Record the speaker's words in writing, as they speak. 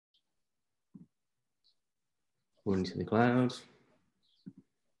According to the cloud.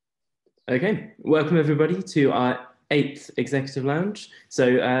 Okay, welcome everybody to our 8th Executive Lounge.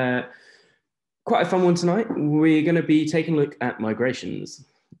 So quite a fun one tonight. We're going to be taking a look at migrations,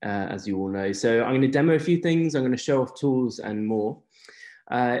 as you all know. So I'm going to demo a few things. I'm going to show off tools and more.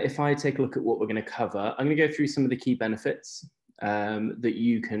 If I take a look at what we're going to cover, I'm going to go through some of the key benefits that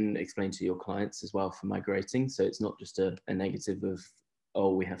you can explain to your clients as well for migrating. So it's not just a negative of,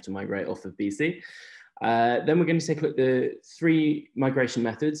 oh, we have to migrate off of BC. Then we're going to take a look at the 3 migration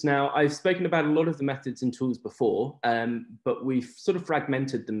methods. Now, I've spoken about a lot of the methods and tools before, but we've sort of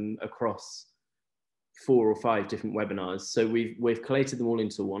fragmented them across 4 or 5 different webinars. So we've collated them all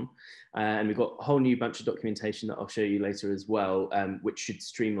into one, and we've got a whole new bunch of documentation that I'll show you later as well, which should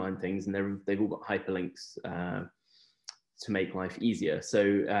streamline things, and they've all got hyperlinks to make life easier.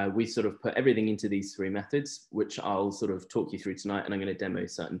 So we sort of put everything into these 3 methods, which I'll sort of talk you through tonight, and I'm going to demo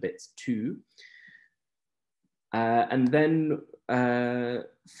certain bits too. And then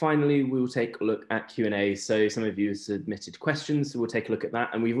finally, we'll take a look at Q&A. So some of you submitted questions, so we'll take a look at that.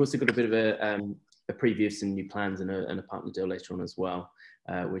 And we've also got a bit of a preview of some new plans and a partner deal later on as well,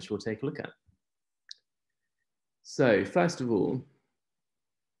 which we'll take a look at. So first of all,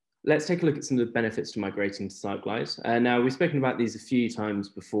 let's take a look at some of the benefits to migrating to Siteglide. Now, we've spoken about these a few times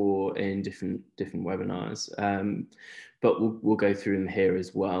before in different webinars, but we'll go through them here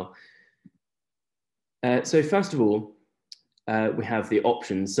as well. So first of all, we have the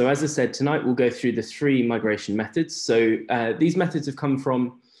options. So as I said, tonight we'll go through the 3 migration methods. So these methods have come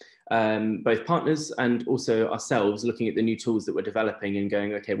from both partners and also ourselves, looking at the new tools that we're developing and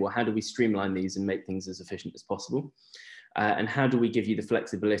going, okay, well, how do we streamline these and make things as efficient as possible? And how do we give you the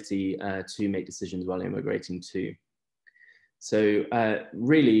flexibility to make decisions while you're migrating to? So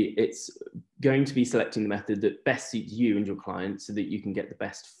really, it's going to be selecting the method that best suits you and your client so that you can get the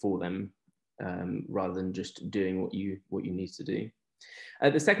best for them, rather than just doing what you need to do.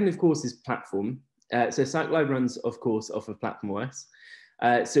 The second, of course, is platform. So Siteglide runs, of course, off of Platform OS.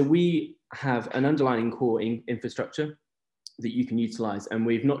 So we have an underlying core infrastructure that you can utilize, and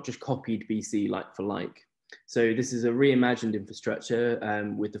we've not just copied BC like for like. So this is a reimagined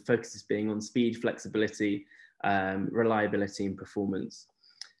infrastructure with the focuses being on speed, flexibility, reliability, and performance.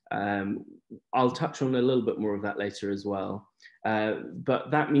 I'll touch on a little bit more of that later as well. But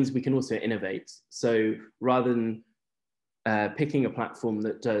that means we can also innovate. So rather than picking a platform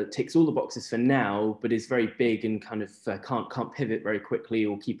that ticks all the boxes for now, but is very big and kind of can't pivot very quickly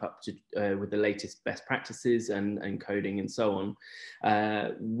or keep up to, with the latest best practices and coding and so on,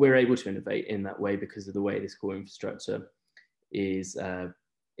 we're able to innovate in that way because of the way this core infrastructure is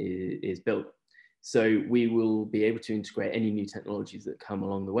built. So we will be able to integrate any new technologies that come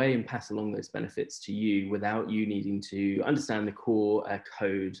along the way and pass along those benefits to you without you needing to understand the core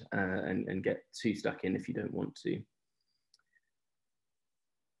code and get too stuck in if you don't want to.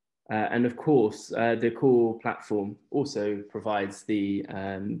 And of course, the core platform also provides the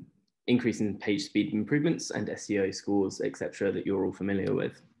increase in page speed improvements and SEO scores, etc., that you're all familiar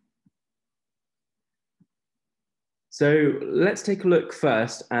with. So let's take a look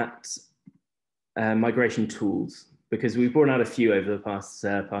first at migration tools, because we've brought out a few over the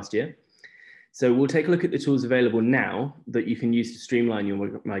past year. So we'll take a look at the tools available now that you can use to streamline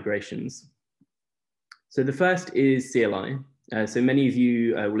your migrations. So the first is CLI. So many of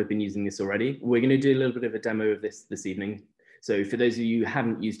you will have been using this already. We're going to do a little bit of a demo of this evening. So for those of you who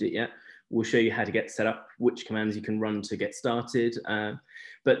haven't used it yet, we'll show you how to get set up, which commands you can run to get started.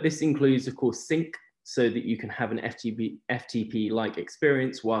 But this includes, of course, sync, so that you can have an FTP-like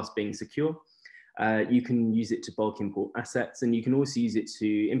experience whilst being secure. You can use it to bulk import assets, and you can also use it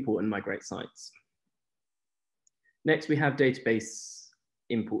to import and migrate sites. Next, we have database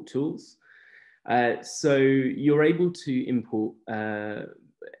import tools. So you're able to import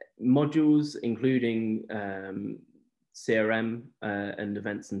modules, including CRM and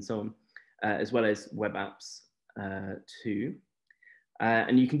events and so on, as well as web apps too.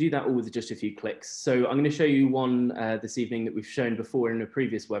 And you can do that all with just a few clicks. So I'm going to show you one this evening that we've shown before in a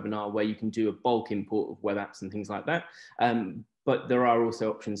previous webinar, where you can do a bulk import of web apps and things like that. But there are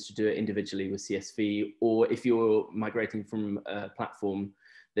also options to do it individually with CSV, or if you're migrating from a platform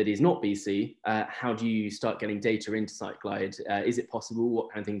that is not BC, how do you start getting data into Siteglide? Is it possible?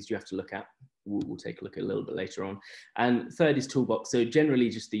 What kind of things do you have to look at? We'll take a look at a little bit later on. And third is Toolbox. So generally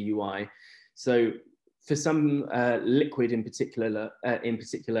just the UI. So for some, Liquid in particular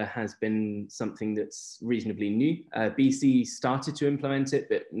has been something that's reasonably new. BC started to implement it,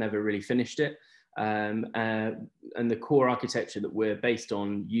 but never really finished it. And the core architecture that we're based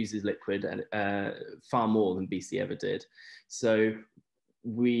on uses Liquid far more than BC ever did. So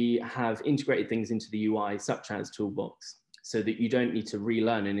we have integrated things into the UI, such as Toolbox, so that you don't need to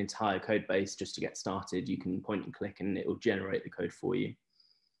relearn an entire code base just to get started. You can point and click and it will generate the code for you.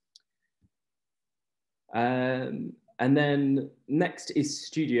 And then next is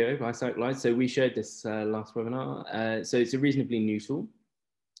Studio by Siteglide. So we showed this last webinar. So it's a reasonably new tool.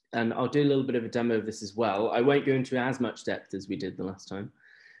 And I'll do a little bit of a demo of this as well. I won't go into as much depth as we did the last time.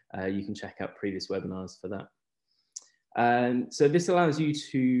 You can check out previous webinars for that. So this allows you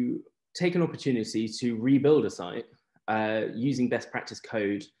to take an opportunity to rebuild a site using best practice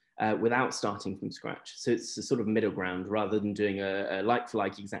code without starting from scratch. So it's a sort of middle ground. Rather than doing a like for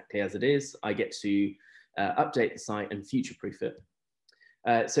like exactly as it is, I get to update the site and future-proof it.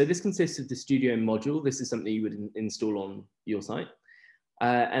 So this consists of the Studio module. This is something you would install on your site.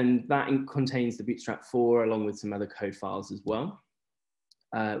 And that contains the Bootstrap 4 along with some other code files as well,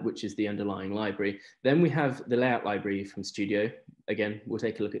 which is the underlying library. Then we have the layout library from Studio. Again, we'll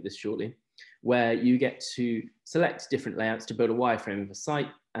take a look at this shortly, where you get to select different layouts to build a wireframe of a site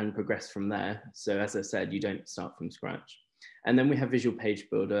and progress from there. So as I said, you don't start from scratch. And then we have Visual Page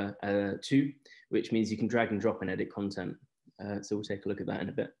Builder 2, which means you can drag and drop and edit content. So we'll take a look at that in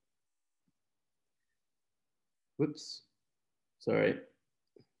a bit. Whoops, sorry.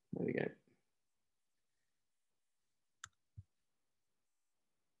 There we go.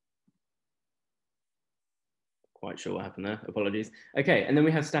 Quite sure what happened there, apologies. Okay, and then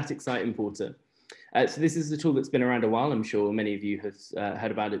we have Static Site Importer. So this is a tool that's been around a while. I'm sure many of you have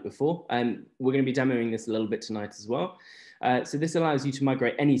heard about it before. And we're going to be demoing this a little bit tonight as well. So this allows you to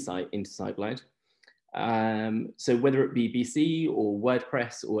migrate any site into Siteglide. So whether it be BC or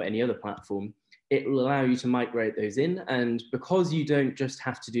WordPress or any other platform, it will allow you to migrate those in. And because you don't just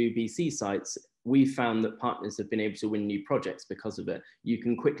have to do BC sites, we've found that partners have been able to win new projects because of it. You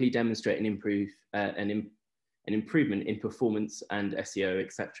can quickly demonstrate and improve an improvement in performance and SEO,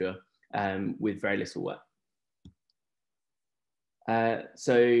 etc., with very little work.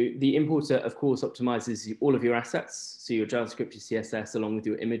 So the importer, of course, optimizes all of your assets, so your JavaScript, your CSS, along with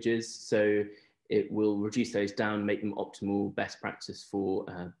your images. So it will reduce those down, make them optimal, best practice for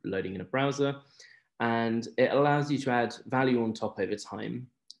loading in a browser. And it allows you to add value on top over time.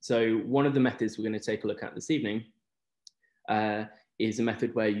 So one of the methods we're going to take a look at this evening is a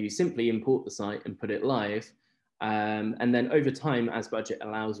method where you simply import the site and put it live. And then over time, as budget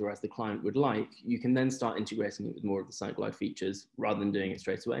allows or as the client would like, you can then start integrating it with more of the Siteglide features rather than doing it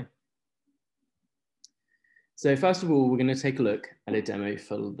straight away. So first of all, we're going to take a look at a demo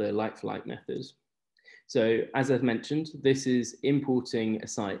for the like-for-like method. So as I've mentioned, this is importing a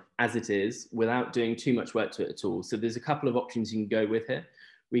site as it is without doing too much work to it at all. So there's a couple of options you can go with here.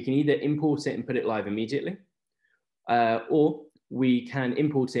 We can either import it and put it live immediately, or we can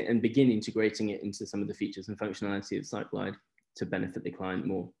import it and begin integrating it into some of the features and functionality of Siteglide to benefit the client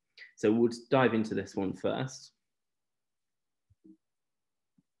more. So we'll dive into this one first.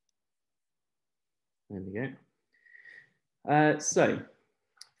 There we go. So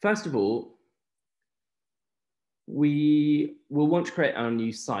first of all, we will want to create our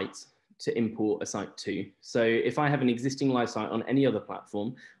new site to import a site to. So if I have an existing live site on any other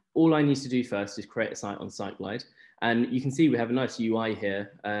platform, all I need to do first is create a site on Siteglide. And you can see we have a nice UI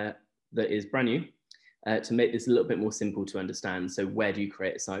here that is brand new to make this a little bit more simple to understand. So where do you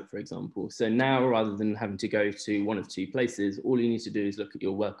create a site, for example? So now, rather than having to go to one of two places, all you need to do is look at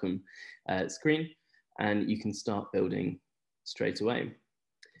your welcome screen and you can start building straight away.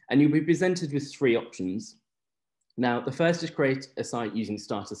 And you'll be presented with three options. Now, the first is create a site using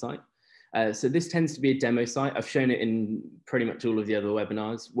starter site. So this tends to be a demo site. I've shown it in pretty much all of the other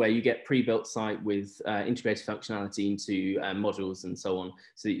webinars where you get pre-built site with integrated functionality into modules and so on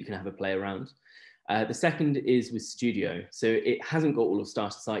so that you can have a play around. The second is with Studio. So it hasn't got all of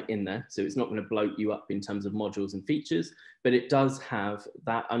starter site in there, so it's not going to bloat you up in terms of modules and features, but it does have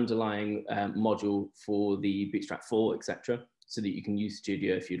that underlying module for the Bootstrap 4, etc., so that you can use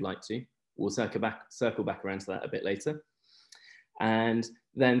Studio if you'd like to. We'll circle back around to that a bit later. And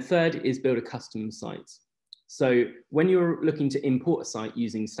then third is build a custom site. So when you're looking to import a site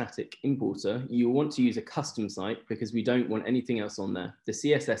using static importer, you want to use a custom site because we don't want anything else on there. The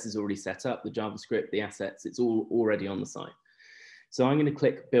CSS is already set up, the JavaScript, the assets, it's all already on the site. So I'm going to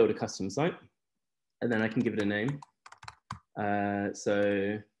click build a custom site and then I can give it a name. Let's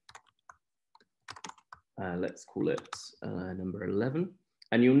call it number 11.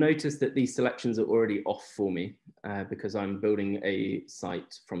 And you'll notice that these selections are already off for me because I'm building a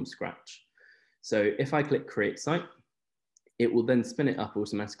site from scratch. So if I click create site, it will then spin it up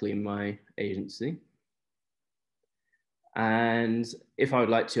automatically in my agency. And if I would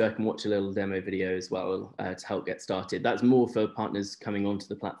like to, I can watch a little demo video as well to help get started. That's more for partners coming onto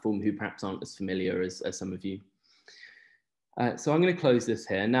the platform who perhaps aren't as familiar as some of you. So I'm going to close this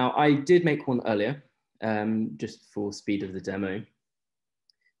here. Now, I did make one earlier, just for speed of the demo.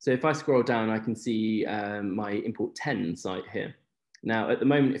 So if I scroll down, I can see my import 10 site here. Now, at the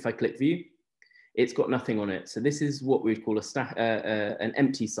moment, if I click view, it's got nothing on it. So this is what we'd call an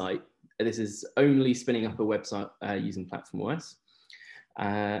empty site. This is only spinning up a website using Platform OS,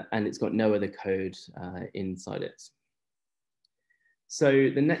 and it's got no other code inside it. So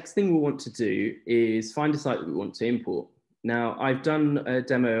the next thing we'll want to do is find a site that we want to import. Now, I've done a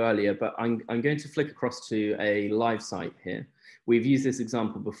demo earlier, but I'm going to flick across to a live site here. We've used this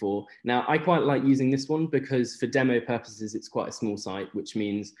example before. Now, I quite like using this one because for demo purposes, it's quite a small site, which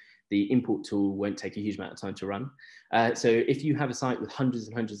means the import tool won't take a huge amount of time to run. So if you have a site with hundreds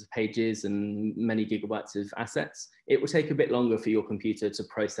and hundreds of pages and many gigabytes of assets, it will take a bit longer for your computer to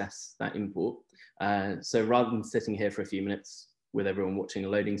process that import. So rather than sitting here for a few minutes with everyone watching a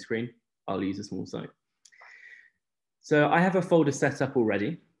loading screen, I'll use a small site. So I have a folder set up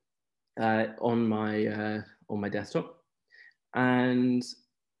already on my desktop, and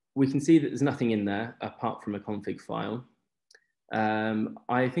we can see that there's nothing in there apart from a config file.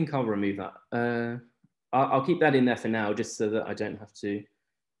 I think I'll remove that. I'll keep that in there for now, just so that I don't have to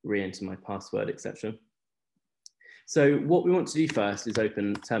re-enter my password, etc. So what we want to do first is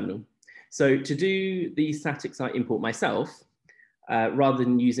open terminal. So to do the static site import myself, rather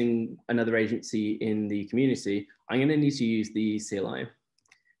than using another agency in the community, I'm going to need to use the CLI.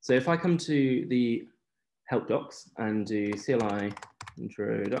 So if I come to the help docs and do CLI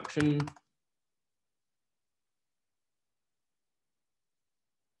introduction,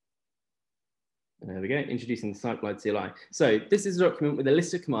 there we go, introducing the Siteglide CLI. So this is a document with a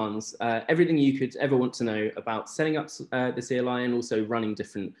list of commands, everything you could ever want to know about setting up the CLI and also running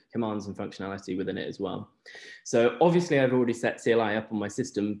different commands and functionality within it as well. So obviously I've already set CLI up on my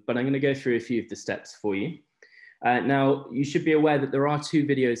system, but I'm going to go through a few of the steps for you. Now, you should be aware that there are 2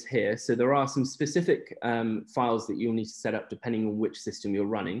 videos here. So there are some specific files that you'll need to set up depending on which system you're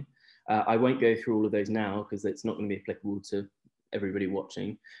running. I won't go through all of those now because it's not going to be applicable to everybody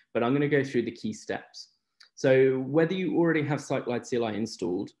watching, but I'm going to go through the key steps. So whether you already have Siteglide CLI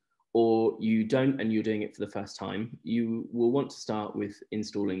installed or you don't and you're doing it for the first time, you will want to start with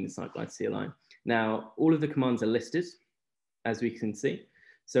installing the Siteglide CLI. Now, all of the commands are listed, as we can see.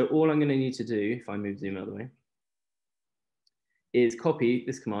 So all I'm going to need to do, if I move Zoom out of the way, is copy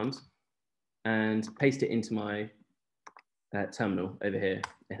this command and paste it into my terminal over here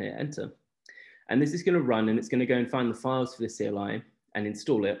and hit enter. And this is going to run and it's going to go and find the files for the CLI and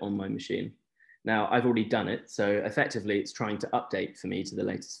install it on my machine. Now, I've already done it, so effectively it's trying to update for me to the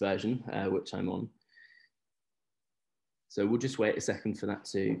latest version, which I'm on. So we'll just wait a second for that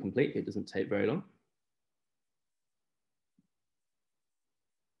to complete. It doesn't take very long.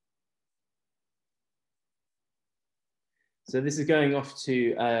 So this is going off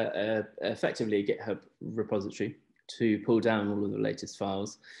to effectively a GitHub repository to pull down all of the latest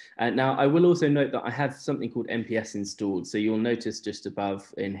files. Now, I will also note that I have something called NPS installed. So you'll notice just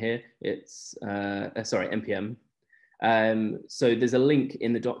above in here, it's, sorry, NPM. So there's a link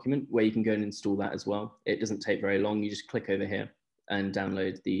in the document where you can go and install that as well. It doesn't take very long. You just click over here and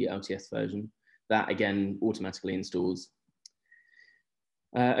download the LTS version. That again automatically installs.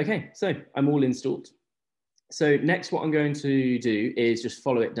 Okay, so I'm all installed. So next, what I'm going to do is just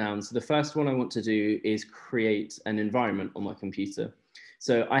follow it down. So the first one I want to do is create an environment on my computer.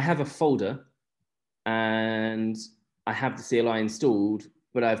 So I have a folder and I have the CLI installed,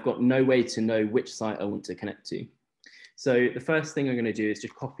 but I've got no way to know which site I want to connect to. So the first thing I'm going to do is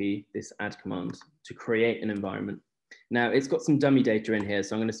just copy this add command to create an environment. Now it's got some dummy data in here,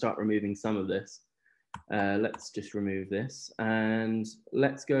 so I'm going to start removing some of this. Let's just remove this and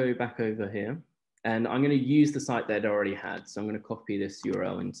let's go back over here. And I'm going to use the site that I'd already had. So I'm going to copy this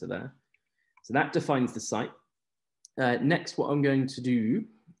URL into there. So that defines the site. Next, what I'm going to do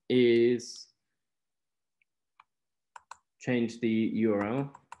is change the URL.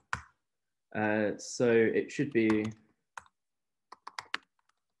 So it should be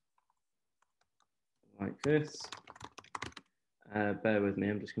like this. Bear with me,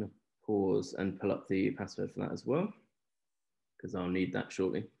 I'm just going to pause and pull up the password for that as well, because I'll need that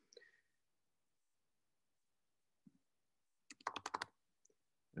shortly.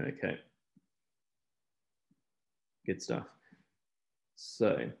 Okay, good stuff.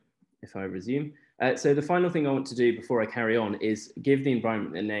 So if I resume, so the final thing I want to do before I carry on is give the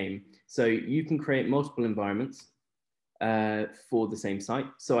environment a name. So you can create multiple environments for the same site.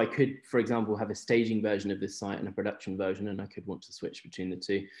 So I could, for example, have a staging version of this site and a production version, and I could want to switch between the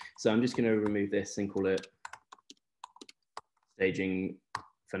two. So I'm just going to remove this and call it staging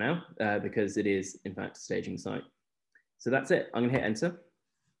for now, because it is in fact a staging site. So that's it. I'm going to hit enter.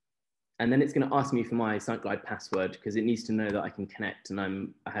 And then it's going to ask me for my Siteglide password, because it needs to know that I can connect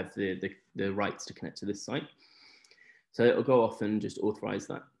and I have the rights to connect to this site. So it'll go off and just authorize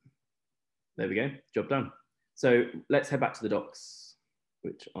that. There we go, job done. So let's head back to the docs,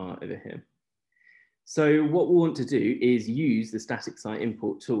 which are over here. So what we'll want to do is use the static site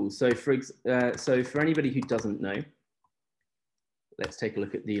import tool. So for anybody who doesn't know, let's take a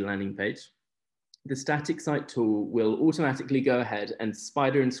look at the landing page. The static site tool will automatically go ahead and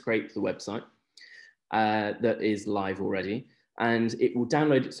spider and scrape the website that is live already, and it will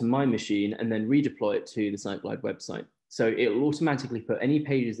download it to my machine and then redeploy it to the Siteglide website. So it will automatically put any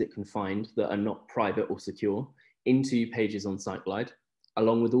pages it can find that are not private or secure into pages on Siteglide,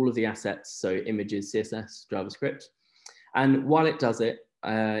 along with all of the assets, so images, CSS, JavaScript. And while it does it,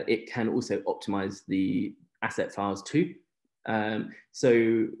 it can also optimize the asset files too.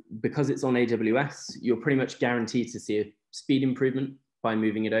 So because it's on AWS, you're pretty much guaranteed to see a speed improvement by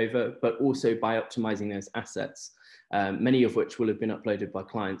moving it over, but also by optimizing those assets, many of which will have been uploaded by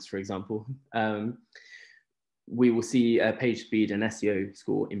clients, for example. We will see page speed and SEO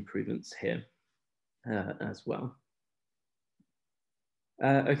score improvements here as well.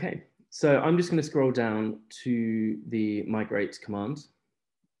 Okay, so I'm just going to scroll down to the migrate command.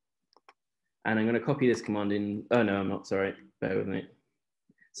 And I'm going to copy this command in. Oh, no, I'm not, sorry. Bear with me.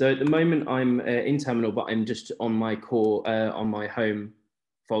 So at the moment, I'm in terminal, but I'm just on my core, on my home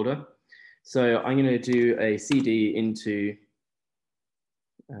folder. So I'm going to do a CD into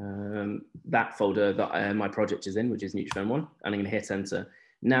that folder that my project is in, which is Nutrifem 1, and I'm going to hit enter.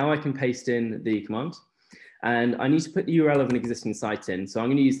 Now I can paste in the command, and I need to put the URL of an existing site in. So I'm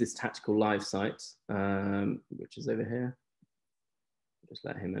going to use this tactical live site, which is over here. Just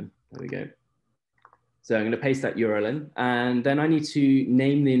let him in. There we go. So I'm going to paste that URL in, and then I need to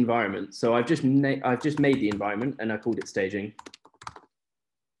name the environment. So I've just made the environment, and I called it staging,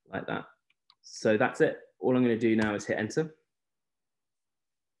 like that. So that's it. All I'm going to do now is hit enter,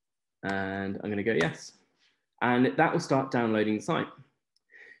 and I'm going to go yes, and that will start downloading the site.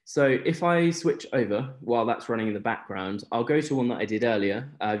 So if I switch over while that's running in the background, I'll go to one that I did earlier.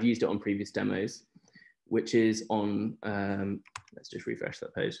 I've used it on previous demos, which is on. Let's just refresh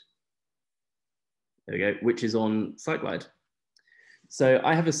that page. There we go, which is on Siteglide. So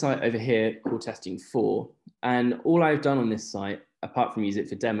I have a site over here called Testing 4, and all I've done on this site, apart from use it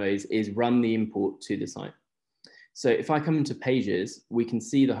for demos, is run the import to the site. So if I come into pages, we can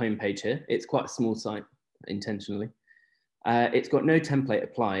see the home page here. It's quite a small site, intentionally. It's got no template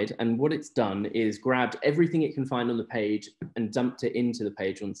applied, and what it's done is grabbed everything it can find on the page and dumped it into the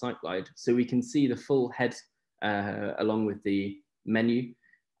page on Siteglide. So we can see the full head along with the menu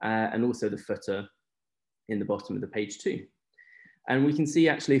and also the footer in the bottom of the page too. And we can see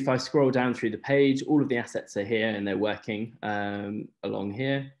actually, if I scroll down through the page, all of the assets are here and they're working along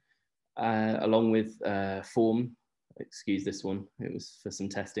here, along with form. Excuse this one, it was for some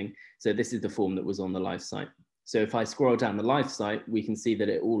testing. So this is the form that was on the live site. So if I scroll down the live site, we can see that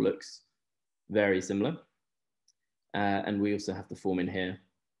it all looks very similar. And we also have the form in here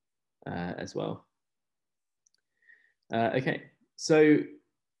as well. Okay, so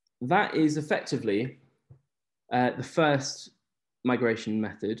that is effectively the first migration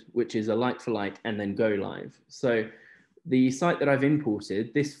method, which is a like for like and then go live. So the site that I've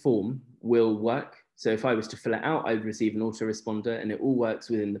imported, this form will work. So if I was to fill it out, I'd receive an autoresponder, and it all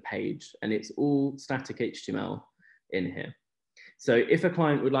works within the page, and it's all static HTML in here. So if a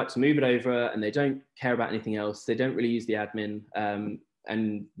client would like to move it over and they don't care about anything else, they don't really use the admin,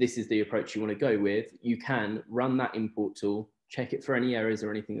 and this is the approach you want to go with, you can run that import tool, check it for any errors or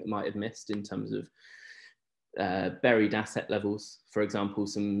anything that might have missed in terms of buried asset levels, for example,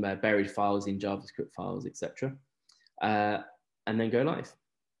 some buried files in JavaScript files, etc., and then go live.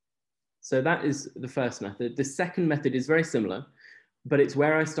 So that is the first method. The second method is very similar, but it's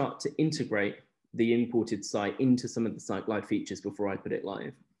where I start to integrate the imported site into some of the Siteglide features before I put it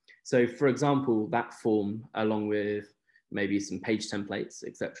live. So for example, that form, along with maybe some page templates,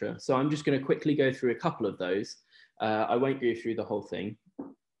 etc. So I'm just going to quickly go through a couple of those. I won't go through the whole thing.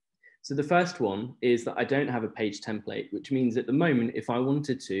 So the first one is that I don't have a page template, which means at the moment, if I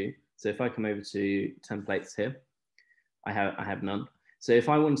wanted to, so if I come over to templates here, I have none. So if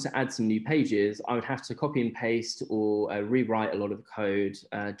I wanted to add some new pages, I would have to copy and paste or rewrite a lot of the code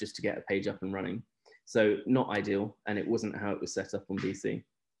just to get a page up and running. So not ideal, and it wasn't how it was set up on BC.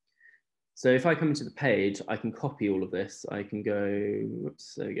 So if I come into the page, I can copy all of this. I can go,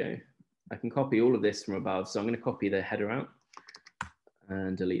 whoops, there we go. I can copy all of this from above. So I'm going to copy the header out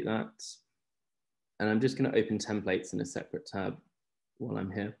and delete that. And I'm just going to open templates in a separate tab while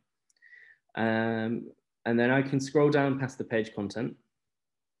I'm here. And then I can scroll down past the page content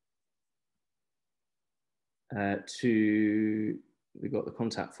we've got the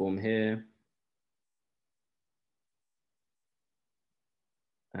contact form here.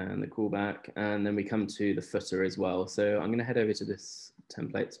 And the callback, and then we come to the footer as well. So I'm going to head over to this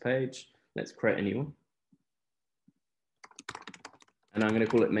templates page. Let's create a new one. And I'm going to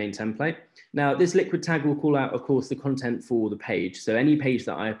call it main template. Now, this liquid tag will call out, of course, the content for the page. So any page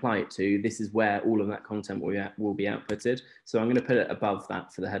that I apply it to, this is where all of that content will be outputted. So I'm going to put it above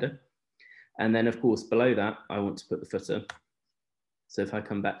that for the header. And then, of course, below that, I want to put the footer. So if I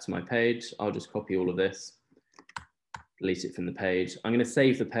come back to my page, I'll just copy all of this, delete it from the page. I'm going to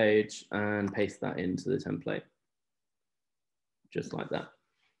save the page and paste that into the template, just like that.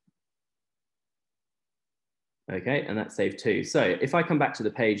 Okay, and that's saved too. So if I come back to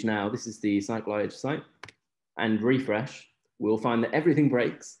the page now, this is the Siteglide site, and refresh, we'll find that everything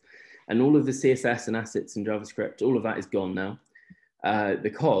breaks and all of the CSS and assets and JavaScript, all of that is gone now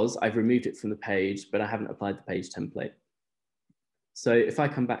because I've removed it from the page, but I haven't applied the page template. So if I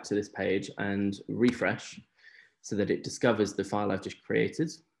come back to this page and refresh, so that it discovers the file I've just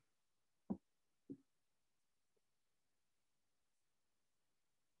created.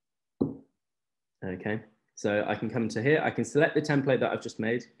 Okay, so I can come to here, I can select the template that I've just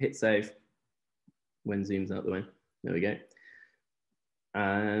made, hit save, when zoom's out the way, there we go.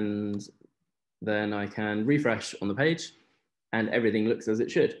 And then I can refresh on the page and everything looks as it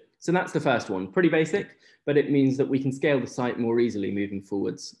should. So that's the first one, pretty basic, but it means that we can scale the site more easily moving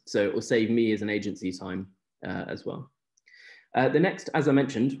forwards. So it will save me as an agency time as well. The next, as I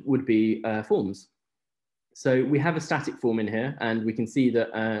mentioned, would be forms. So we have a static form in here, and we can see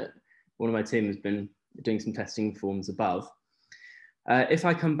that one of my team has been doing some testing forms above. If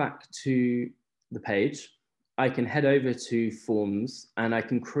I come back to the page, I can head over to forms, and I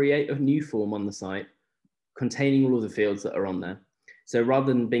can create a new form on the site containing all of the fields that are on there. So rather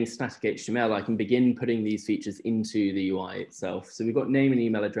than being static HTML, I can begin putting these features into the UI itself. So we've got name and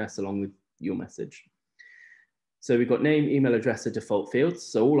email address along with your message. So we've got name, email address are default fields.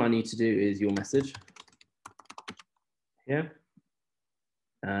 So all I need to do is your message here.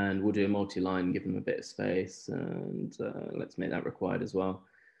 And we'll do a multi-line, give them a bit of space, and let's make that required as well.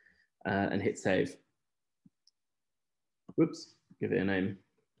 And hit save. Whoops, give it a name.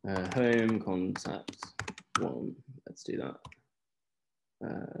 Home contact one. Let's do that.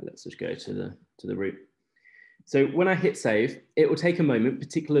 Let's just go to the root. So when I hit save, it will take a moment,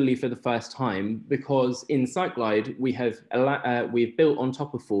 particularly for the first time, because in Siteglide, we've built on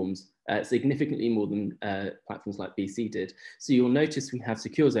top of forms significantly more than platforms like BC did. So you'll notice we have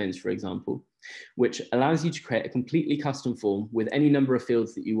secure zones, for example, which allows you to create a completely custom form with any number of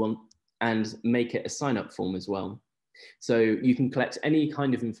fields that you want and make it a sign-up form as well. So you can collect any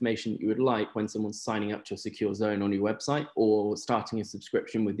kind of information that you would like when someone's signing up to a secure zone on your website or starting a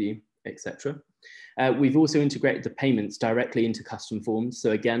subscription with you, etc. We've also integrated the payments directly into custom forms.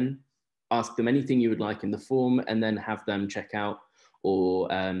 So again, ask them anything you would like in the form and then have them check out or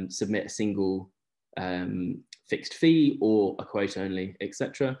submit a single fixed fee or a quote only,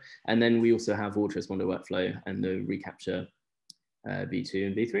 etc. And then we also have autoresponder workflow and the reCAPTCHA V2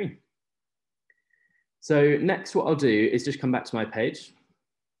 and V3. So next, what I'll do is just come back to my page.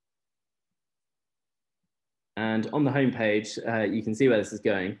 And on the home page, you can see where this is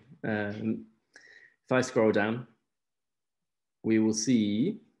going. If I scroll down, we will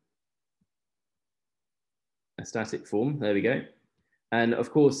see a static form. There we go. And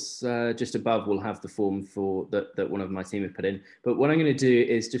of course, just above, we'll have the form for that one of my team have put in. But what I'm going to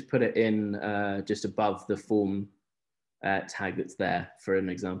do is just put it in just above the form tag that's there for an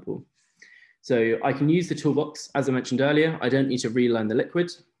example. So I can use the toolbox. As I mentioned earlier, I don't need to relearn the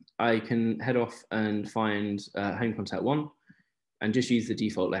liquid. I can head off and find home contact one and just use the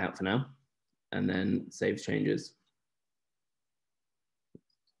default layout for now and then save changes.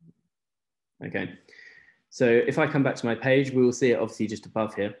 Okay, so if I come back to my page, we will see it obviously just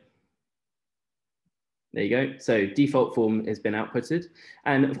above here. There you go. So default form has been outputted.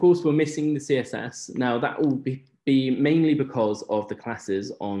 And of course, we're missing the CSS. Now that will be mainly because of the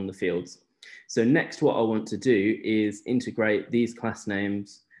classes on the fields. So next, what I want to do is integrate these class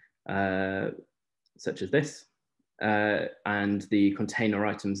names, such as this, and the container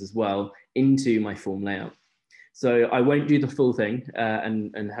items as well into my form layout. So I won't do the full thing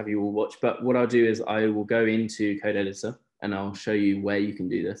and have you all watch, but what I'll do is I will go into Code Editor and I'll show you where you can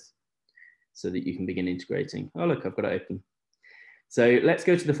do this. so that you can begin integrating. Oh, look, I've got it open. So let's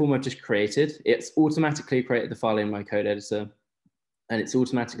go to the form I've just created. It's automatically created the file in my code editor, and it's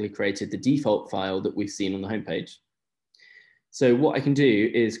automatically created the default file that we've seen on the homepage. So what I can do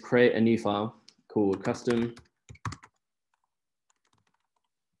is create a new file called custom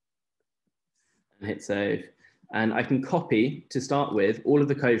and hit save. And I can copy, to start with, all of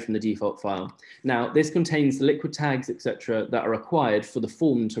the code from the default file. Now, this contains the liquid tags, etc., that are required for the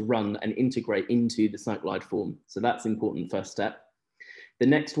form to run and integrate into the Siteglide form. So that's an important first step. The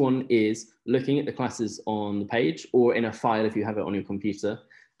next one is looking at the classes on the page or in a file if you have it on your computer,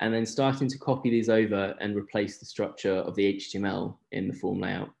 and then starting to copy these over and replace the structure of the HTML in the form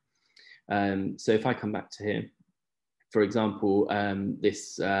layout. So if I come back to here, for example,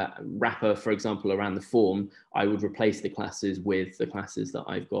 this wrapper, for example, around the form, I would replace the classes with the classes that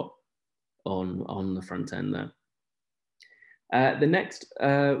I've got on the front end there. The next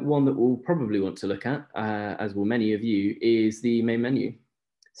one that we'll probably want to look at, as will many of you, is the main menu.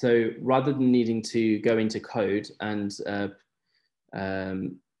 So rather than needing to go into code and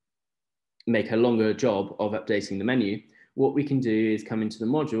make a longer job of updating the menu, what we can do is come into the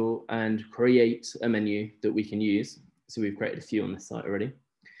module and create a menu that we can use. So we've created a few on this site already.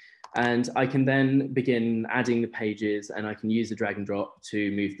 And I can then begin adding the pages, and I can use the drag and drop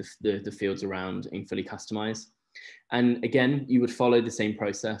to move the fields around and fully customize. And again, you would follow the same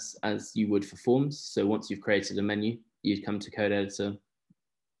process as you would for forms. So once you've created a menu, you'd come to code editor.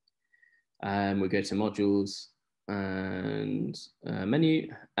 We'll go to modules and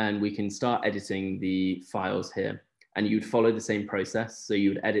menu, and we can start editing the files here. And you'd follow the same process. So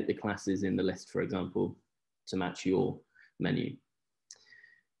you would edit the classes in the list, for example, to match your menu.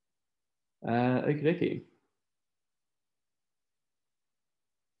 Okie dokie.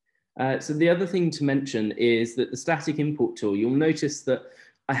 So the other thing to mention is that the static import tool, you'll notice that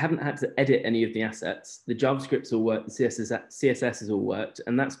I haven't had to edit any of the assets. The JavaScript's all worked, the CSS has all worked,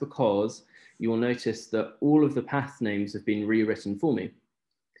 and that's because you will notice that all of the path names have been rewritten for me.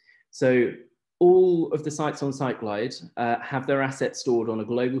 So all of the sites on Siteglide have their assets stored on a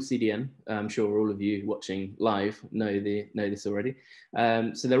global CDN. I'm sure all of you watching live know this already.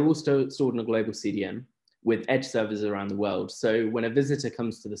 So they're all stored on a global CDN with edge servers around the world. So when a visitor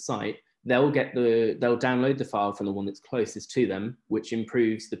comes to the site, they'll download the file from the one that's closest to them, which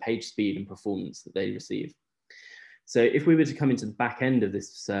improves the page speed and performance that they receive. So if we were to come into the back end of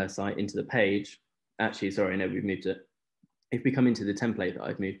this site, into the page, actually, sorry, no, we've moved it. If we come into the template that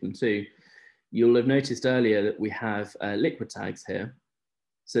I've moved them to, you'll have noticed earlier that we have liquid tags here.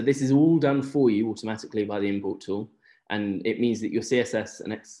 So this is all done for you automatically by the import tool. And it means that your CSS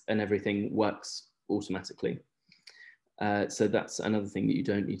and everything works automatically. So that's another thing that you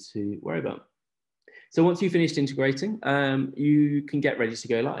don't need to worry about. So once you've finished integrating, you can get ready to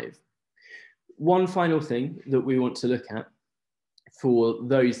go live. One final thing that we want to look at for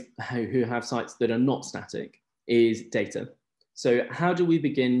those who have sites that are not static is data. So how do we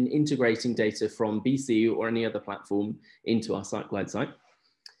begin integrating data from BC or any other platform into our Siteglide site?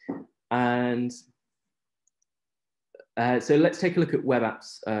 And so let's take a look at web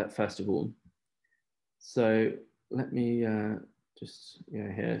apps first of all. So let me just go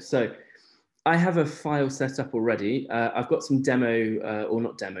here. So I have a file set up already. I've got some demo, or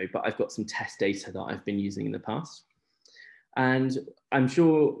not demo, but I've got some test data that I've been using in the past. And I'm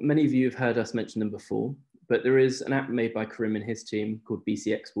sure many of you have heard us mention them before, but there is an app made by Karim and his team called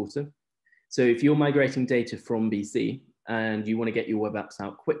BC Exporter. So if you're migrating data from BC and you want to get your web apps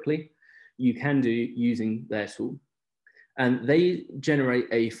out quickly, you can do using their tool. And they generate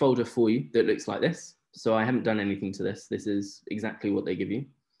a folder for you that looks like this. So I haven't done anything to this. This is exactly what they give you.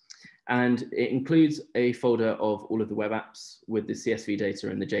 And it includes a folder of all of the web apps with the CSV data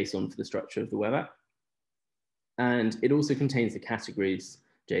and the JSON for the structure of the web app. And it also contains the categories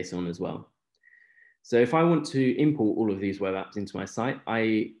JSON as well. So if I want to import all of these web apps into my site,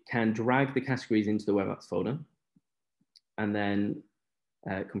 I can drag the categories into the web apps folder and then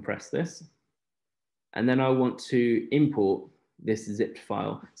compress this. And then I want to import this zipped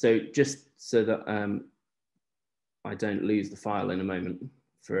file. So just so that I don't lose the file in a moment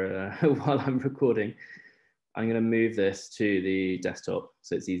for while I'm recording, I'm going to move this to the desktop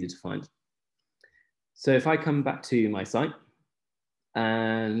so it's easy to find. So if I come back to my site,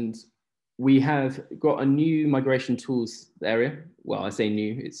 and we have got a new migration tools area. Well, I say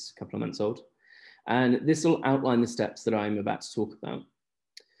new, it's a couple of months old. And this will outline the steps that I'm about to talk about.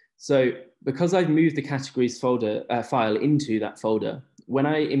 So because I've moved the categories folder file into that folder, when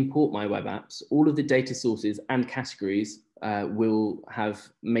I import my web apps, all of the data sources and categories will have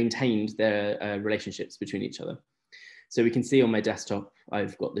maintained their relationships between each other. So we can see on my desktop,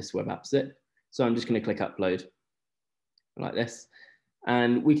 I've got this web app zip. So I'm just going to click upload like this.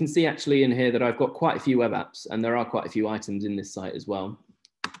 And we can see actually in here that I've got quite a few web apps, and there are quite a few items in this site as well.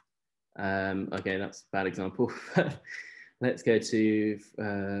 Okay, that's a bad example. Let's go to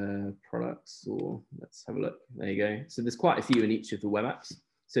products, or let's have a look. There you go. So there's quite a few in each of the web apps.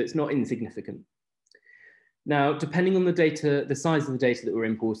 So it's not insignificant. Now, depending on the data, the size of the data that we're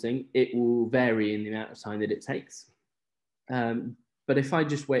importing, it will vary in the amount of time that it takes. But if I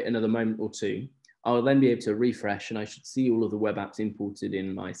just wait another moment or two, I'll then be able to refresh, and I should see all of the web apps imported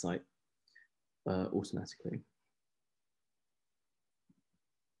in my site automatically.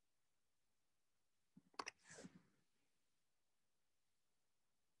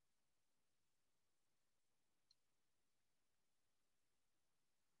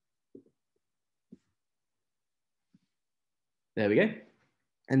 There we go.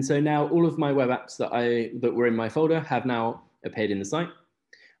 And so now all of my web apps that were in my folder have now appeared in the site,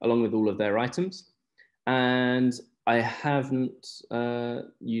 along with all of their items. And I haven't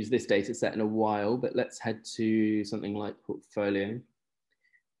used this data set in a while, but let's head to something like portfolio.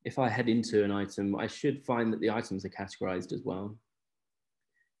 If I head into an item, I should find that the items are categorized as well.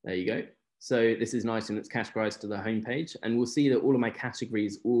 There you go. So this is an item that's categorized to the home page, and we'll see that all of my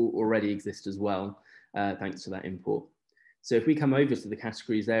categories all already exist as well, thanks to that import. So if we come over to the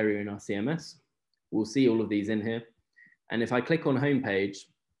categories area in our CMS, we'll see all of these in here. And if I click on homepage,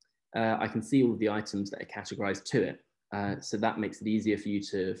 I can see all of the items that are categorized to it. So that makes it easier for you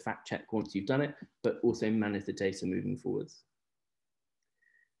to fact check once you've done it, but also manage the data moving forwards.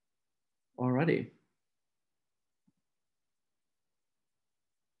 Alrighty.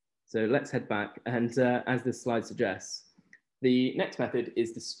 So let's head back. And as this slide suggests, the next method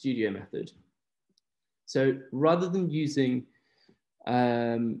is the studio method. So rather than using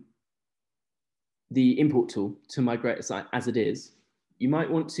the import tool to migrate a site as it is, you might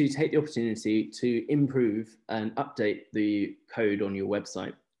want to take the opportunity to improve and update the code on your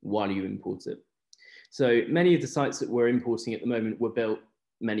website while you import it. So many of the sites that we're importing at the moment were built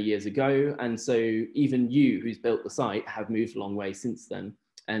many years ago. And so even you who's built the site have moved a long way since then.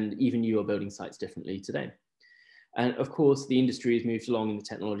 And even you are building sites differently today. And of course, the industry has moved along, and the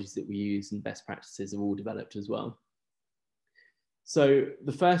technologies that we use and best practices have all developed as well. So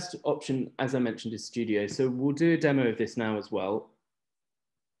the first option, as I mentioned, is Studio. So we'll do a demo of this now as well.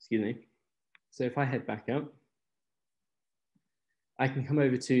 Excuse me. So if I head back up, I can come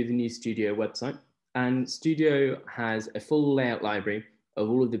over to the new Studio website, and Studio has a full layout library of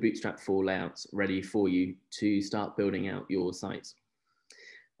all of the Bootstrap 4 layouts ready for you to start building out your site.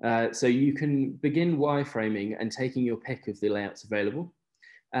 So you can begin wireframing and taking your pick of the layouts available,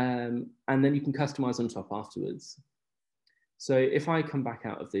 and then you can customize on top afterwards. So if I come back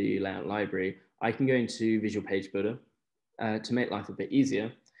out of the layout library, I can go into Visual Page Builder to make life a bit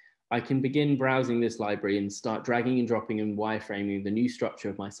easier. I can begin browsing this library and start dragging and dropping and wireframing the new structure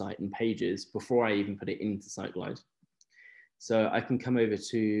of my site and pages before I even put it into Siteglide. So I can come over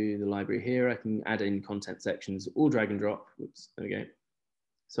to the library here. I can add in content sections, all drag and drop. Oops, there we go.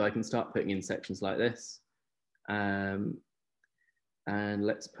 So I can start putting in sections like this. And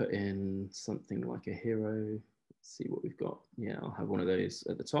let's put in something like a hero. Let's see what we've got. Yeah, I'll have one of those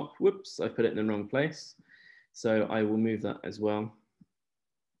at the top. Whoops, I put it in the wrong place. So I will move that as well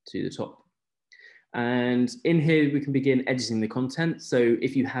to the top. And in here, we can begin editing the content. So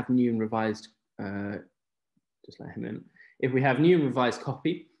if you have new and revised, just let him in. If we have new and revised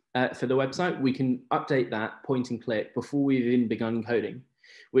copy for the website, we can update that point and click before we've even begun coding,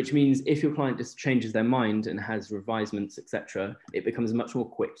 which means if your client just changes their mind and has revisements, etc., it becomes much more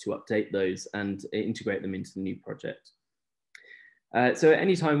quick to update those and integrate them into the new project. So at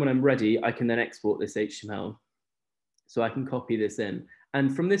any time when I'm ready, I can then export this HTML. So I can copy this in.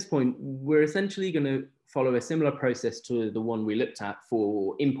 And from this point, we're essentially going to follow a similar process to the one we looked at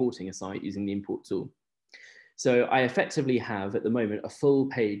for importing a site using the import tool. So I effectively have at the moment a full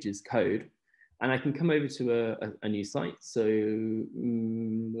page as code, and I can come over to a new site. So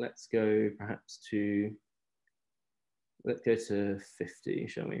let's go perhaps to, let's go to 50,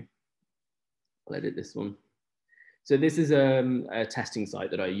 shall we? I'll edit this one. So this is a testing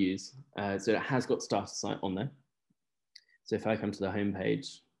site that I use. So it has got starter site on there. So if I come to the home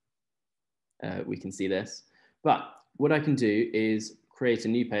page, we can see this. But what I can do is create a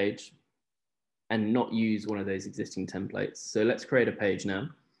new page and not use one of those existing templates. So let's create a page now.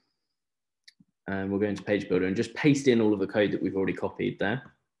 And we'll go into Page Builder and just paste in all of the code that we've already copied there.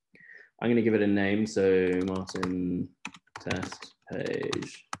 I'm going to give it a name. So Martin test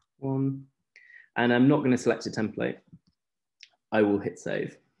page 1. And I'm not going to select a template. I will hit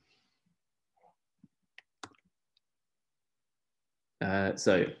save.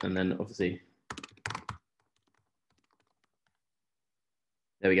 And then obviously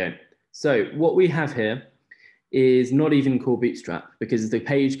There we go. So what we have here is not even core Bootstrap because the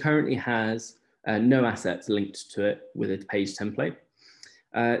page currently has no assets linked to it with a page template.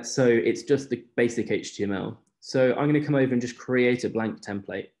 So it's just the basic HTML. So I'm going to come over and just create a blank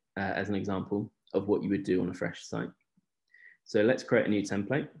template as an example of what you would do on a fresh site. So let's create a new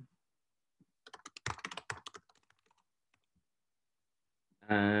template.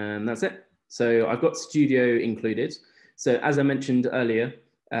 And that's it. So I've got Studio included. So as I mentioned earlier,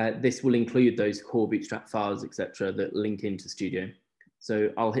 this will include those core Bootstrap files, etc., that link into Studio.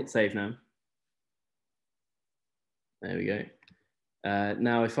 So I'll hit save now. There we go.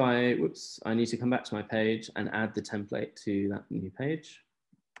 Now if I need to come back to my page and add the template to that new page.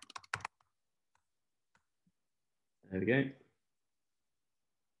 There we go.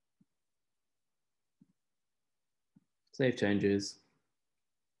 Save changes,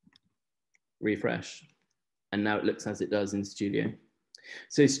 refresh, and now it looks as it does in Studio.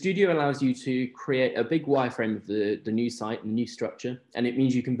 So Studio allows you to create a big wireframe of the new site and the new structure, and it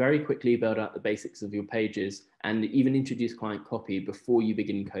means you can very quickly build out the basics of your pages and even introduce client copy before you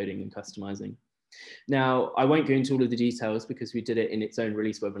begin coding and customizing. Now, I won't go into all of the details because we did it in its own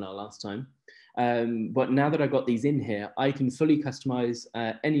release webinar last time. But now that I've got these in here, I can fully customize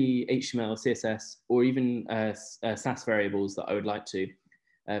any HTML, CSS, or even SAS variables that I would like to,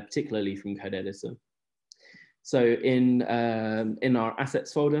 particularly from Code Editor. So in our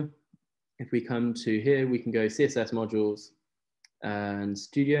assets folder, if we come to here, we can go CSS modules and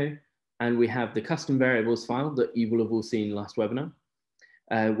Studio, and we have the custom variables file that you will have all seen last webinar,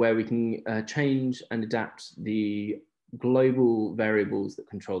 where we can change and adapt the global variables that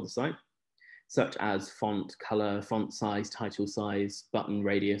control the site, such as font, color, font size, title size, button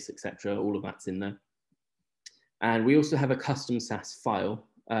radius, etc. All of that's in there. And we also have a custom SAS file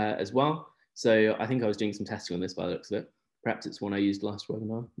as well. So I think I was doing some testing on this by the looks of it. Perhaps it's one I used last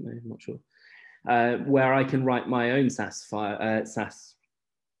webinar, no, I'm not sure. Where I can write my own SAS file, SAS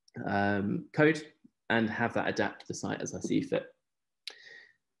code and have that adapt to the site as I see fit.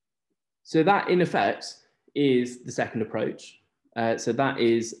 So that in effect is the second approach. So that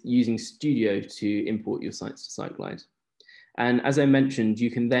is using Studio to import your sites to Siteglide. And as I mentioned,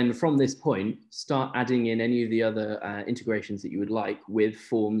 you can then, from this point, start adding in any of the other integrations that you would like with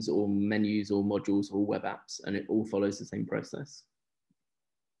forms or menus or modules or web apps, and it all follows the same process.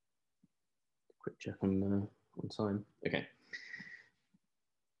 Quick check on time. Okay.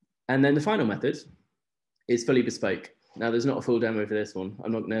 And then the final method is fully bespoke. Now, there's not a full demo for this one.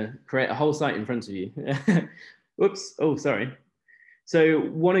 I'm not going to create a whole site in front of you. Whoops. Oh, sorry. So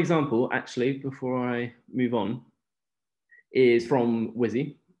one example, actually, before I move on, is from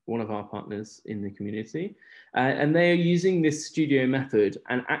Wizzy, one of our partners in the community. And they are using this Studio method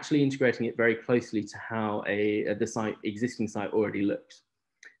and actually integrating it very closely to how the existing site already looks.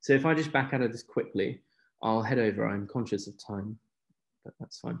 So if I just back out of this quickly, I'll head over. I'm conscious of time, but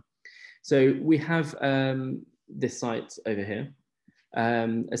that's fine. So we have this site over here,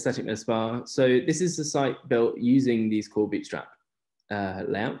 Aesthetic Spa. So this is the site built using these core Bootstrap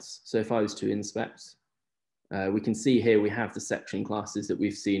layouts. So if I was to inspect, we can see here we have the section classes that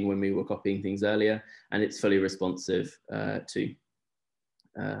we've seen when we were copying things earlier, and it's fully responsive to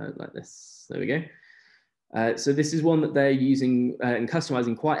like this. There we go. So this is one that they're using and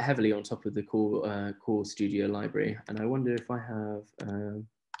customizing quite heavily on top of the core Studio library. And I wonder if I have.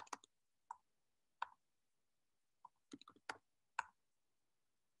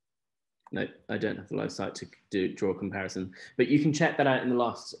 No, I don't have the live site to draw a comparison, but you can check that out in the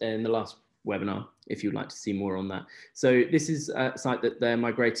last webinar if you'd like to see more on that. So this is a site that they're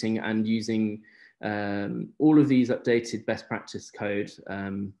migrating and using all of these updated best practice code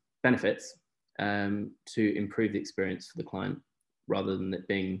benefits to improve the experience for the client rather than it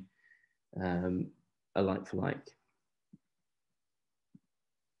being a like for like.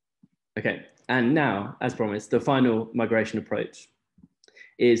 Okay, and now, as promised, the final migration approach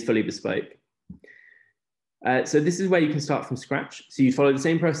is fully bespoke. So this is where you can start from scratch. So you follow the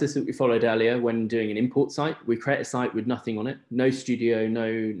same process that we followed earlier when doing an import site. We create a site with nothing on it, no Studio,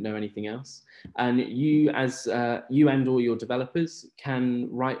 no anything else. And you and all your developers can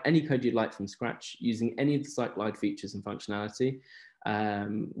write any code you'd like from scratch using any of the Siteglide features and functionality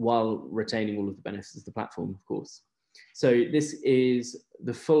while retaining all of the benefits of the platform, of course. So this is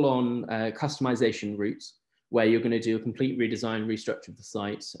the full-on customization route where you're going to do a complete redesign, restructure of the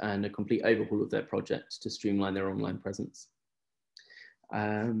site, and a complete overhaul of their project to streamline their online presence.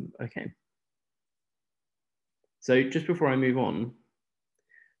 Okay. So just before I move on,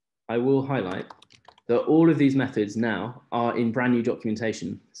 I will highlight that all of these methods now are in brand new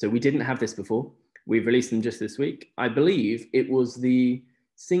documentation. So we didn't have this before. We've released them just this week. I believe it was the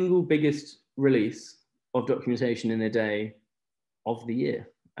single biggest release of documentation in a day of the year.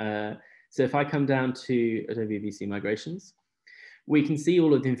 So if I come down to Adobe BC Migrations, we can see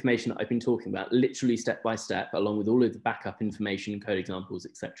all of the information that I've been talking about, literally step by step, along with all of the backup information, code examples,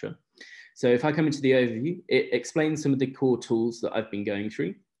 etc. So if I come into the overview, it explains some of the core tools that I've been going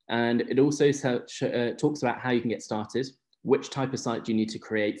through. And it also talks about how you can get started, which type of site do you need to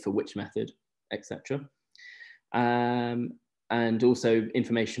create for which method, etc. And also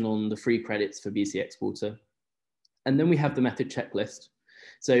information on the free credits for BC Exporter. And then we have the method checklist.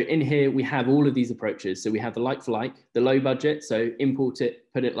 So in here, we have all of these approaches. So we have the like for like, the low budget, so import it,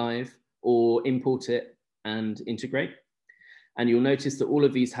 put it live, or import it and integrate. And you'll notice that all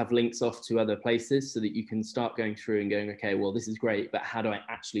of these have links off to other places so that you can start going through and going, okay, well, this is great, but how do I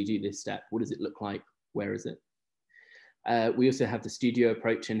actually do this step? What does it look like? Where is it? We also have the studio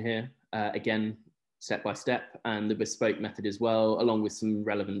approach in here, again, step by step, and the bespoke method as well, along with some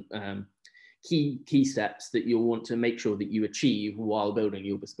relevant key steps that you'll want to make sure that you achieve while building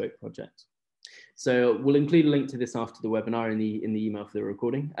your bespoke project. So we'll include a link to this after the webinar in the email for the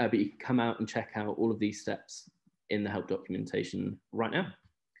recording, but you can come out and check out all of these steps in the help documentation right now.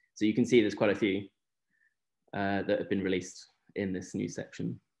 So you can see there's quite a few that have been released in this new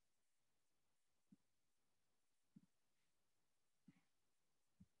section.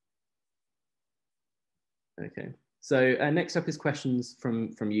 Okay, so next up is questions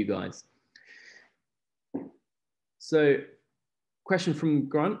from you guys. So question from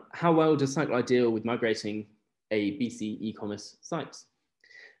Grant, how well does Siteglide deal with migrating a BC e-commerce site?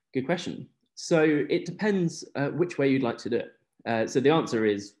 Good question. So it depends which way you'd like to do it. So the answer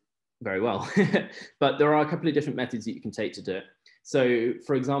is very well, but there are a couple of different methods that you can take to do it. So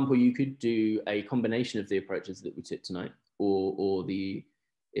for example, you could do a combination of the approaches that we took tonight, or the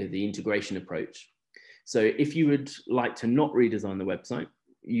integration approach. So if you would like to not redesign the website,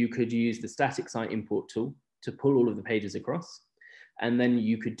 you could use the static site import tool to pull all of the pages across, and then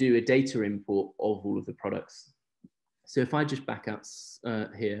you could do a data import of all of the products. So if I just back up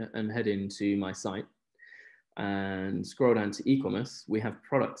here and head into my site and scroll down to e-commerce, we have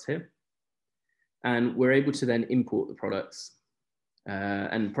products here, and we're able to then import the products.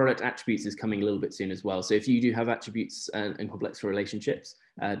 And product attributes is coming a little bit soon as well. So if you do have attributes and complex relationships,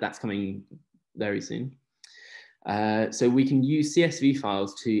 that's coming very soon. So we can use CSV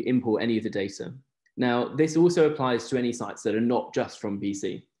files to import any of the data. Now, this also applies to any sites that are not just from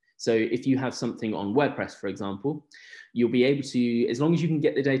BC. So if you have something on WordPress, for example, you'll be able to, as long as you can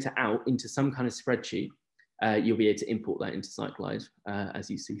get the data out into some kind of spreadsheet, you'll be able to import that into Siteglide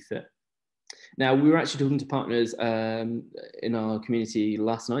as you see fit. Now, we were actually talking to partners in our community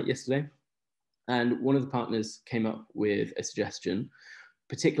yesterday, and one of the partners came up with a suggestion,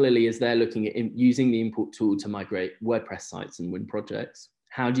 particularly as they're looking at using the import tool to migrate WordPress sites and win projects.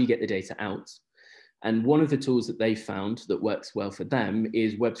 How do you get the data out? And one of the tools that they found that works well for them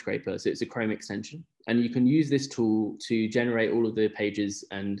is Web Scraper. So it's a Chrome extension, and you can use this tool to generate all of the pages,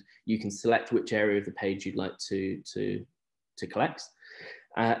 and you can select which area of the page you'd like to collect,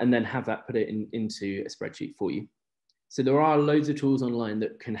 and then have that put it into a spreadsheet for you. So there are loads of tools online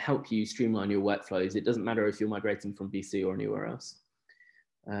that can help you streamline your workflows. It doesn't matter if you're migrating from BC or anywhere else.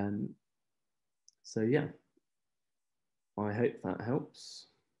 So yeah, I hope that helps.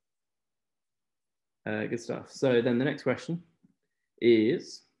 Good stuff. So then the next question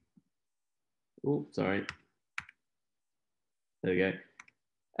is, oh, sorry. There we go.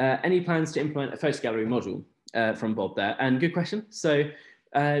 Any plans to implement a photo gallery module from Bob there? And good question. So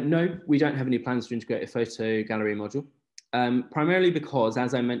no, we don't have any plans to integrate a photo gallery module. Primarily because,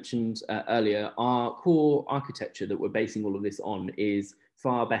 as I mentioned earlier, our core architecture that we're basing all of this on is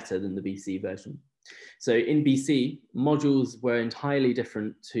far better than the BC version. So in BC, modules were entirely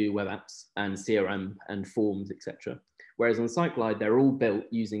different to web apps and CRM and forms, etc. Whereas on Siteglide, they're all built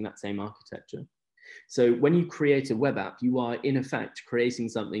using that same architecture. So when you create a web app, you are in effect creating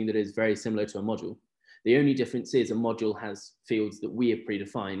something that is very similar to a module. The only difference is a module has fields that we have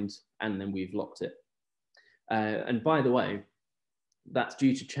predefined, and then we've locked it. And by the way, that's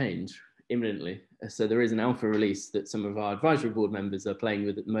due to change imminently. So there is an alpha release that some of our advisory board members are playing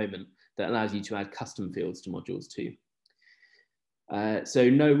with at the moment that allows you to add custom fields to modules too. So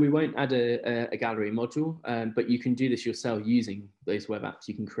no, we won't add a gallery module, but you can do this yourself using those web apps.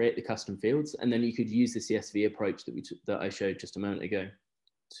 You can create the custom fields, and then you could use the CSV approach that I showed just a moment ago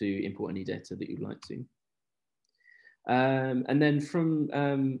to import any data that you'd like to. And then from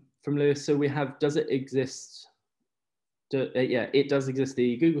Lewis, so we have, does it exist? Yeah, it does exist,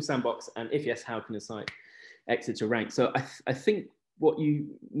 the Google Sandbox, and if yes, how can a site exit to rank? So I think what you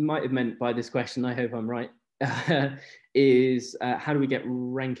might have meant by this question, I hope I'm right, is how do we get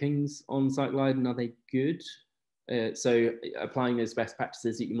rankings on Siteglide, and are they good? So applying those best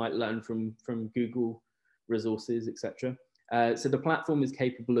practices that you might learn from Google resources, etc. So the platform is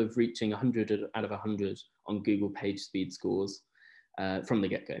capable of reaching 100 out of 100 on Google page speed scores from the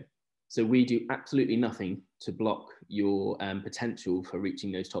get-go. So we do absolutely nothing to block your potential for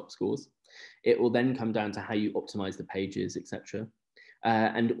reaching those top scores. It will then come down to how you optimize the pages, etc.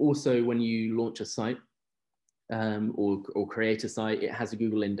 And also when you launch a site or create a site, it has a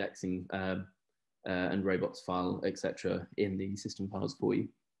Google indexing and robots file, etc. in the system files for you.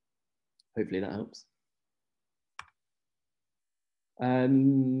 Hopefully that helps.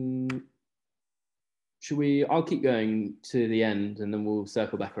 Should we, I'll keep going to the end and then we'll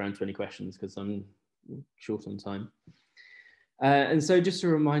circle back around to any questions because I'm short on time. And so just a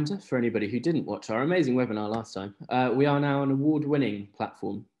reminder for anybody who didn't watch our amazing webinar last time, we are now an award-winning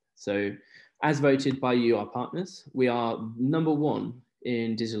platform. So as voted by you, our partners, we are #1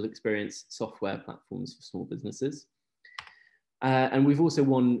 in digital experience software platforms for small businesses. And we've also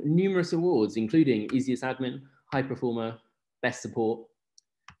won numerous awards, including Easiest Admin, High Performer, Best Support,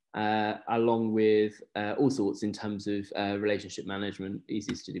 along with all sorts in terms of relationship management,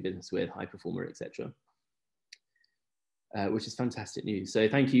 easiest to do business with, High Performer, etc. Which is fantastic news. So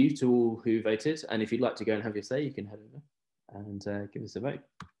thank you to all who voted. And if you'd like to go and have your say, you can head over and give us a vote.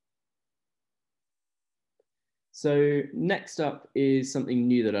 So next up is something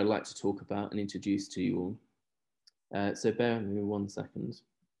new that I'd like to talk about and introduce to you all. So bear with me 1 second.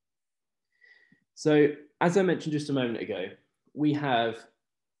 So as I mentioned just a moment ago, we have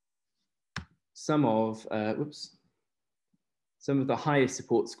some of the highest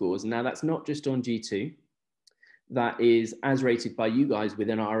support scores. Now that's not just on G2. That is as rated by you guys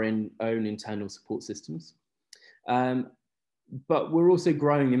within our own internal support systems. But we're also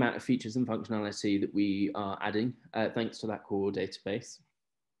growing the amount of features and functionality that we are adding thanks to that core database.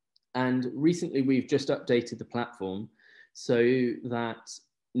 And recently we've just updated the platform so that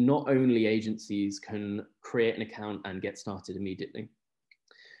not only agencies can create an account and get started immediately.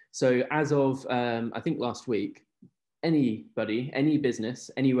 So as of, I think last week, anybody, any business,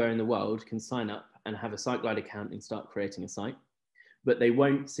 anywhere in the world can sign up and have a Siteglide account and start creating a site, but they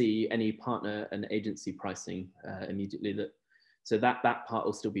won't see any partner and agency pricing immediately. So that part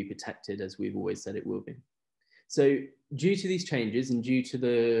will still be protected as we've always said it will be. So due to these changes and due to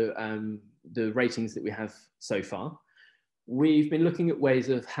the ratings that we have so far, we've been looking at ways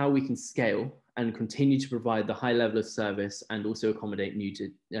of how we can scale and continue to provide the high level of service and also accommodate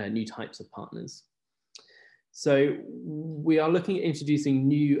new types of partners. So we are looking at introducing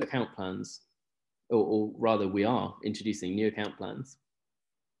new account plans, or rather we are introducing new account plans.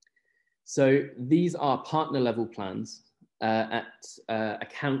 So these are partner level plans at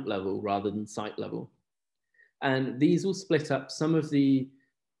account level rather than site level. And these will split up some of the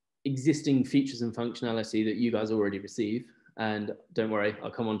existing features and functionality that you guys already receive. And don't worry, I'll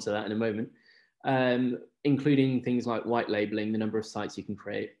come on to that in a moment, including things like white labeling, the number of sites you can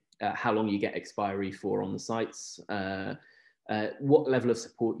create, how long you get expiry for on the sites, what level of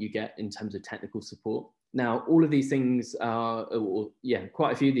support you get in terms of technical support. Now, all of these things are,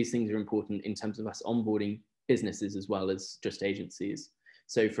 quite a few of these things are important in terms of us onboarding businesses as well as just agencies.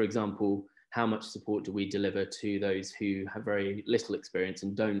 So for example, how much support do we deliver to those who have very little experience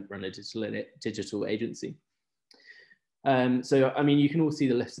and don't run a digital agency? So, I mean, you can all see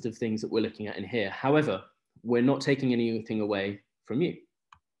the list of things that we're looking at in here. However, we're not taking anything away from you.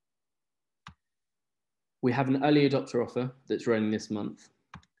 We have an early adopter offer that's running this month,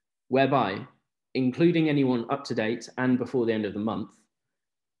 whereby, including anyone up to date and before the end of the month,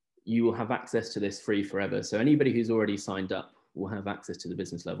 you will have access to this free forever. So anybody who's already signed up will have access to the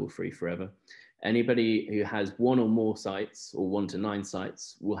business level free forever. Anybody who has 1 or more sites or 1 to 9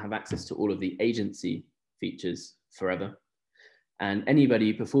 sites will have access to all of the agency features forever. And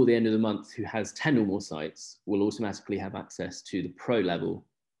anybody before the end of the month who has 10 or more sites will automatically have access to the pro level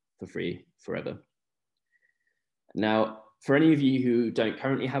for free forever. Now, for any of you who don't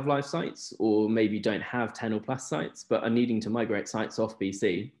currently have live sites or maybe don't have 10 or plus sites, but are needing to migrate sites off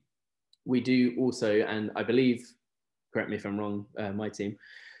BC, we do also, and I believe, correct me if I'm wrong, my team,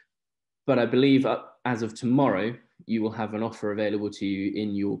 but I believe as of tomorrow, you will have an offer available to you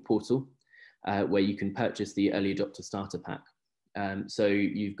in your portal where you can purchase the early adopter starter pack. So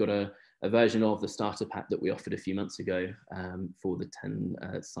you've got a version of the starter pack that we offered a few months ago for the 10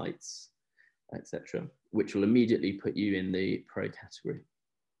 sites, etc., which will immediately put you in the pro category.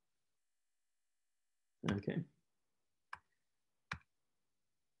 Okay.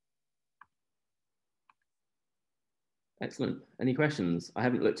 Excellent. Any questions? I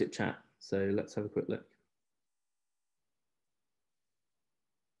haven't looked at chat, so let's have a quick look.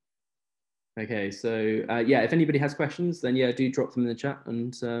 Okay, so yeah, if anybody has questions, then yeah, do drop them in the chat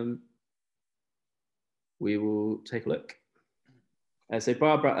and we will take a look. So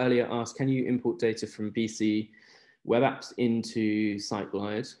Barbara earlier asked, can you import data from BC web apps into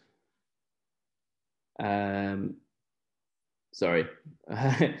Siteglide? Sorry.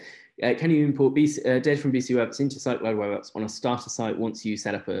 Can you import data from BC web apps into Siteglide web apps on a starter site once you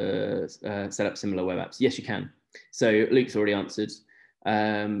set up similar web apps? Yes, you can. So Luke's already answered,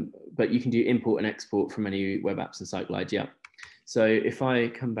 but you can do import and export from any web apps in Siteglide. Yeah. So if I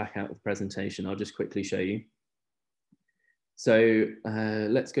come back out of the presentation, I'll just quickly show you. So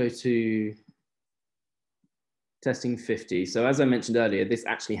let's go to testing 50. So as I mentioned earlier, this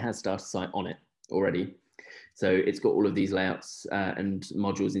actually has starter site on it already. So it's got all of these layouts and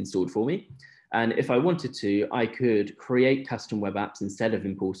modules installed for me. And if I wanted to, I could create custom web apps instead of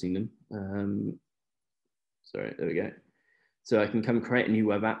importing them. Sorry, there we go. So I can come create a new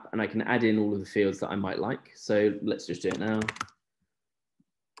web app and I can add in all of the fields that I might like. So let's just do it now.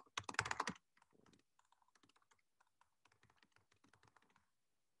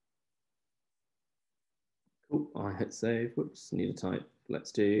 Cool, I hit save. Whoops, need a type.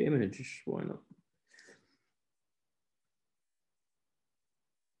 Let's do image, why not?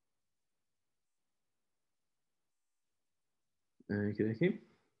 Okay.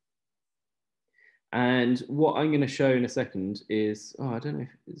 And what I'm going to show in a second is, oh, I don't know,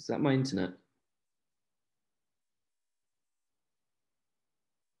 is that my internet?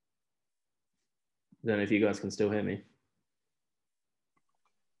 I don't know if you guys can still hear me.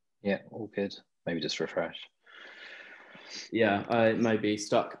 Yeah, all good. Maybe just refresh. Yeah, I may be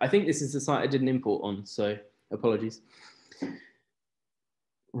stuck. I think this is the site I did an import on, so apologies.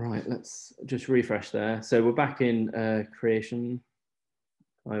 Right, let's just refresh there. So we're back in creation.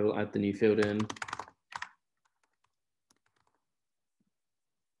 I will add the new field in.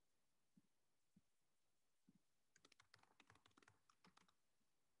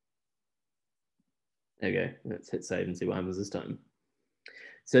 There we go. Let's hit save and see what happens this time.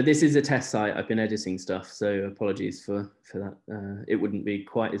 So this is a test site. I've been editing stuff, so apologies for that. It wouldn't be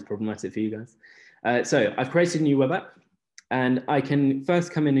quite as problematic for you guys. So I've created a new web app, and I can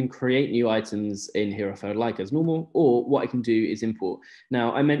first come in and create new items in here if I would like as normal, or what I can do is import.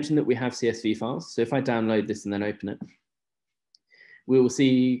 Now, I mentioned that we have CSV files, so if I download this and then open it, we will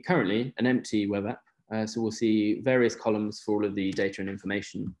see currently an empty web app. So we'll see various columns for all of the data and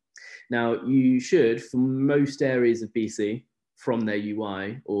information. Now, you should, for most areas of BC, from their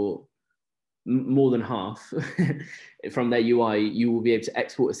UI, or more than half from their UI, you will be able to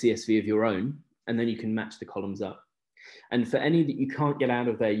export a CSV of your own, and then you can match the columns up. And for any that you can't get out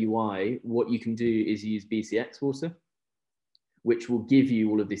of their UI, what you can do is use BC Exporter, which will give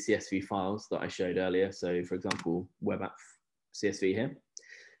you all of the CSV files that I showed earlier. So for example, web app CSV here.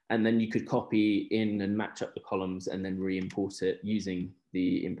 And then you could copy in and match up the columns and then re-import it using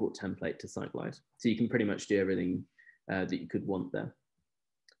the import template to Siteglide. So you can pretty much do everything that you could want there.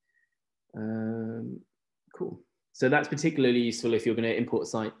 Cool. So that's particularly useful if you're going to import a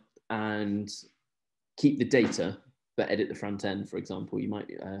site and keep the data, but edit the front end, for example. You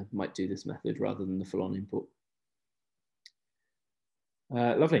might do this method rather than the full-on import.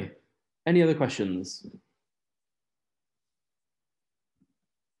 Lovely. Any other questions?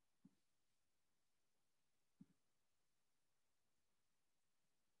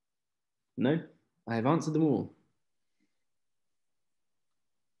 No? I have answered them all.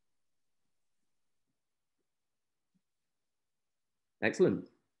 Excellent.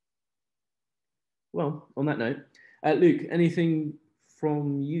 Well, on that note, Luke, anything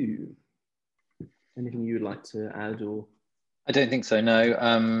from you? Anything you would like to add or? I don't think so, no.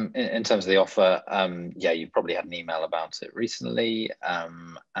 In terms of the offer, yeah, you probably had an email about it recently,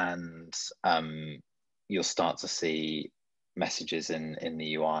 and you'll start to see messages in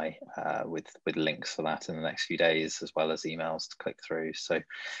the UI with links for that in the next few days, as well as emails to click through. So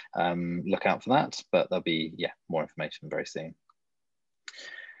look out for that, but there'll be, yeah, more information very soon.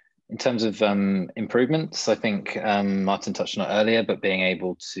 In terms of improvements, I think Martin touched on it earlier, but being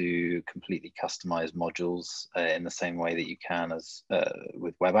able to completely customize modules in the same way that you can as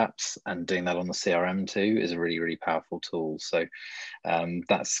with web apps, and doing that on the CRM too is a really, really powerful tool. So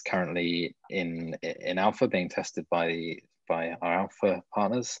that's currently in alpha, being tested by our alpha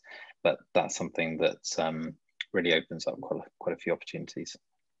partners, but that's something that really opens up quite a few opportunities.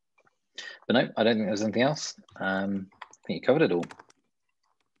 But no, I don't think there's anything else. I think you covered it all.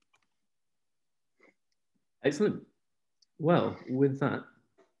 Excellent. Well, with that,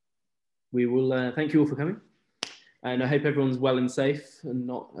 we will thank you all for coming. And I hope everyone's well and safe and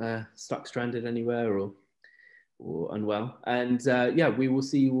not stuck stranded anywhere or or unwell. And yeah, we will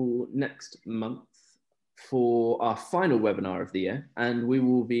see you all next month for our final webinar of the year. And we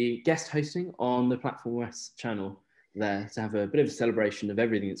will be guest hosting on the Platform West channel there to have a bit of a celebration of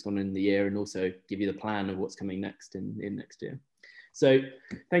everything that's gone on in the year and also give you the plan of what's coming next in next year. So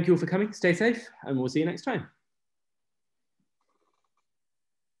thank you all for coming. Stay safe and we'll see you next time.